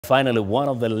Finally, one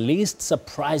of the least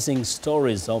surprising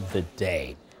stories of the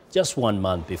day. Just 1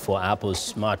 month before Apple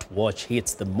Smartwatch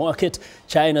hits the market,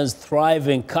 China's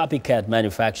thriving copycat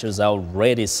manufacturers are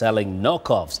already selling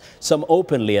knockoffs, some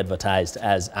openly advertised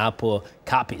as Apple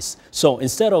copies. So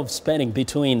instead of spending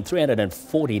between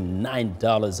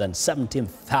 $349 and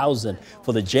 $17,000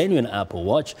 for the genuine Apple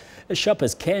Watch,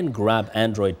 shoppers can grab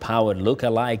Android-powered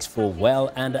lookalikes for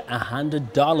well under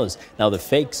 $100. Now, the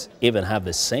fakes even have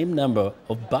the same number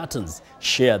of buttons,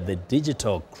 share the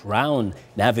digital crown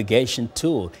navigation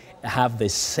tool, have the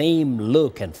same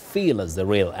look and feel as the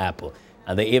real Apple,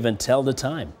 and they even tell the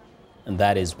time. And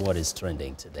that is what is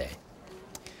trending today.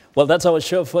 Well, that's our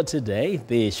show for today.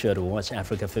 Be sure to watch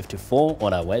Africa 54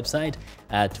 on our website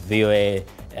at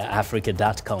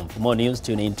voaafrica.com. For more news,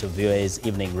 tune in to VOA's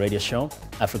evening radio show,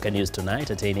 Africa News Tonight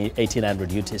at 1800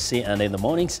 UTC, and in the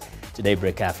mornings to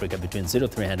Daybreak Africa between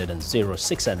 0300 and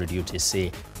 0600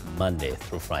 UTC, Monday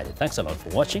through Friday. Thanks a lot for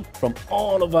watching. From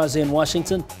all of us in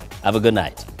Washington, have a good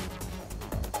night.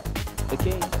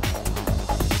 Okay.